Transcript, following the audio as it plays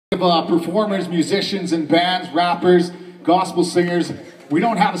performers, musicians and bands, rappers, gospel singers, we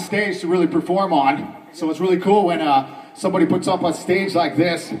don't have a stage to really perform on. So it's really cool when somebody puts up a stage like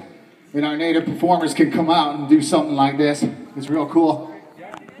this and our native performers can come out and do something like this. It's real cool.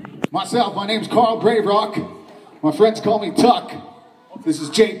 Myself, my name's Carl Braverock. My friends call me Tuck. This is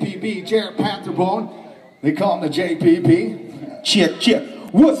JPB, Jarrett Pantherbone. They call him the JPB. Check.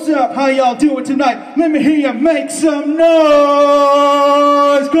 What's up? How y'all doing tonight? Let me hear you make some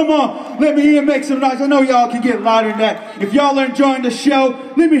noise. Come on, let me hear you make some noise. I know y'all can get louder than that. If y'all are enjoying the show,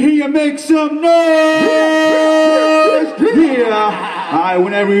 let me hear you make some noise. Yeah. All right,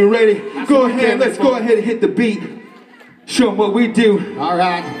 whenever you're ready, go ahead. Let's go ahead and hit the beat. Show them what we do. All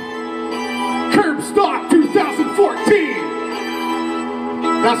right. Curb Stock 2014.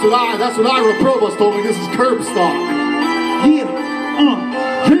 That's what Ira Provost told me. This is Curb Stock. Yeah.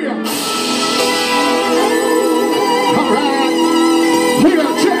 Here. Alright. Here,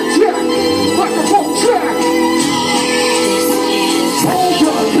 check. Microphone check. Hold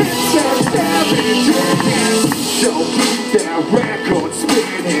up, it's that savage and don't keep that record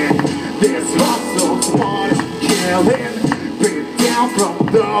spinning. This hustle's what I'm killing. Been down from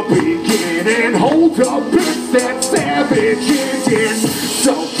the beginning. Hold up, it's that savage engine.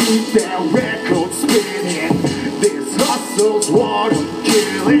 So keep that record spinning. This hustle's what I'm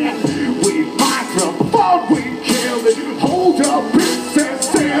killing. We microphone, we kill it. Hold up, it's that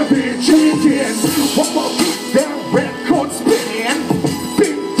savage engine. One more, keep that record spinning.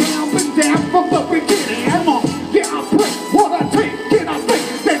 Been down from the beginning. Come on, yeah, I break what I take, and I think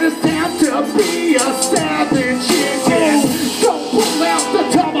that it's time to be a savage engine. Don't pull out the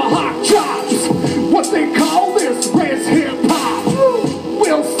tomahawk chops. What they call this is hip-hop.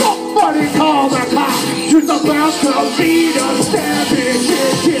 Will somebody call the cops? You're about to beat a savage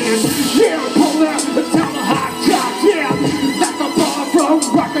engine. Yeah, pull out the tomahawk chops. Yeah, like a bar from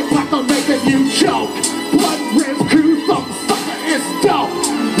rocket like I'm making you choke. Blood Rez Crew, some sucker is dope.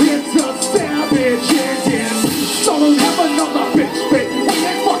 It's a savage engine. So don't have another bitch fit. We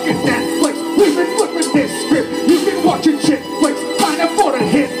ain't fucking Netflix. We've been flipping this script. You've been watching chick flicks, finding for the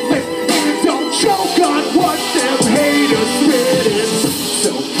hit list. And don't choke on what them haters spitting.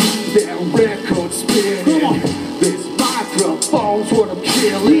 So keep that record spinning. Come on. This microphone's what I'm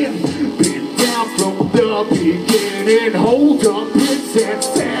killing. Been down from the beginning. Hold up, it's that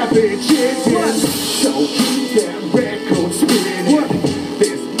savage engine. So keep that record spinning.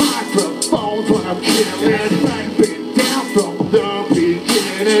 This microphone's what I'm killing. Been down from the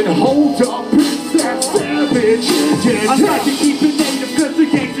beginning. Hold up, it's that savage engine. I like to keep it native cause the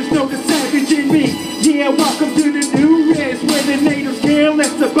gangsters know the savage in me. Yeah, welcome to the new Rez where the natives care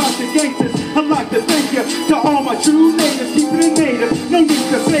less about the gangsters. I'd like to thank you to all my true natives, keeping it native, no need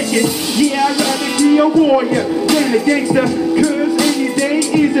to fake it. Yeah, I'd rather be a warrior than a gangster, cause any day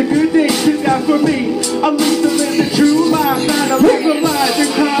is a good day to die for me. I lead to live the true life, not a live the lies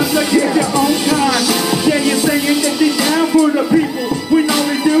and crimes against your own kind. Yeah, you're saying that they're down for the people, when all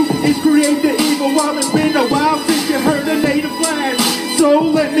they do is create the evil. While it's been a while since you heard a native flag, so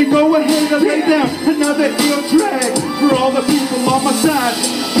let me go ahead and lay down another ill track for all the people on my side.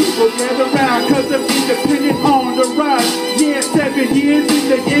 People gather round cause I'm independent on the rise. Yeah, 7 years in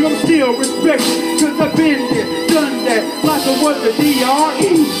the game, I'm still respected cause I've been there, done that, like I was a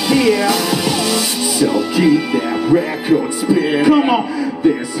DRE. Yeah. So keep that record spinning. Come on.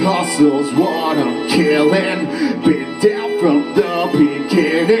 This hustle's what I'm killing. Been down from the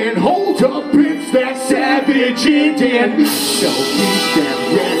beginning. Hold up, it's that savage engine. So keep that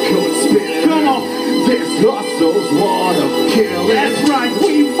record spinning. Come on. This hustle's what I'm killing. That's right.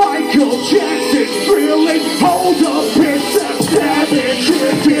 We Michael Jackson drilling. Hold up, it's that savage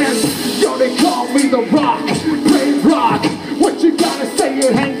engine. Yo, they call me the Rock, Brave Rock. What you gotta say,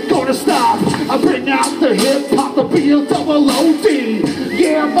 it ain't gonna stop. I bring out the hip-hop, the B-double-O-D.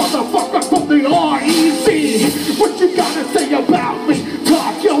 Yeah, motherfucker from the R-E-C. What you gotta say about me?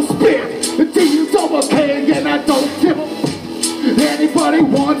 Talk your spit. D-double-K, and I don't give a... Anybody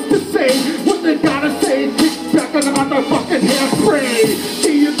wants to say what they gotta say, kick back on the motherfucking hairspray.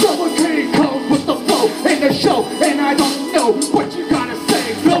 D-double-K comes with the flow and the show, and I don't know what you gotta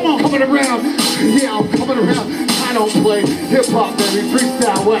say. Come on, coming around. Yeah, I'm coming around. I don't play hip-hop, baby,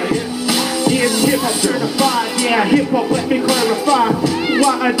 freestyle way. It's hip-hop certified, yeah, hip-hop, let me clarify.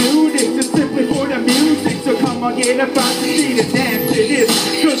 Why I do this is simply for the music, so come on, get about to see the dance to this.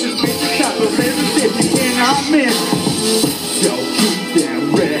 Cause it's been the type of Mississippi, and I'm in. So keep that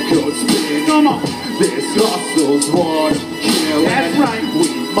record spinning. Come on. This hustle's what I'm killing. That's right. We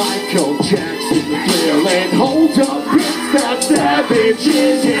Michael Jackson drilling. Hold up, it's that savage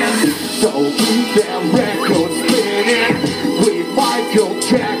engine. So keep that record spinning. We Michael Michael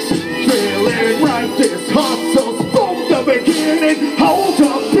Jackson feeling right. This hustle's from the beginning. Hold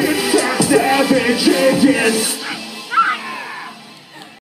up, it's that savage engine.